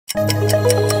Hey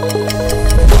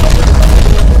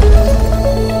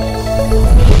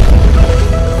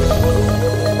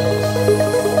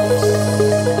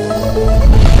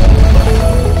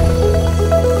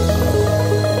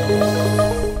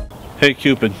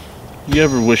Cupid, you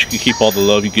ever wish you could keep all the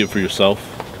love you give for yourself?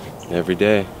 Every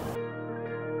day.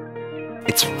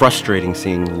 It's frustrating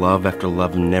seeing love after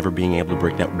love and never being able to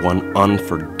break that one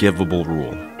unforgivable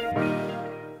rule.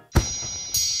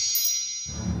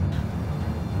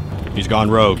 He's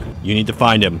gone rogue. You need to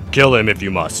find him. Kill him if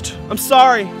you must. I'm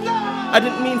sorry. I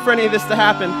didn't mean for any of this to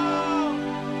happen.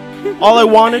 All I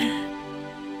wanted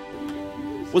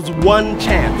was one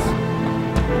chance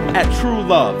at true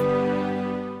love.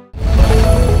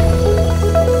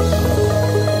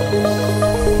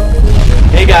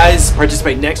 Hey guys,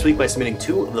 participate next week by submitting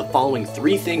 2 of the following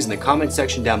 3 things in the comment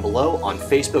section down below on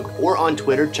Facebook or on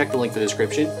Twitter. Check the link in the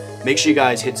description. Make sure you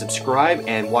guys hit subscribe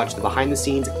and watch the behind the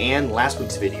scenes and last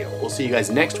week's video. We'll see you guys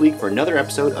next week for another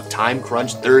episode of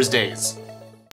TimeCrunch Thursdays.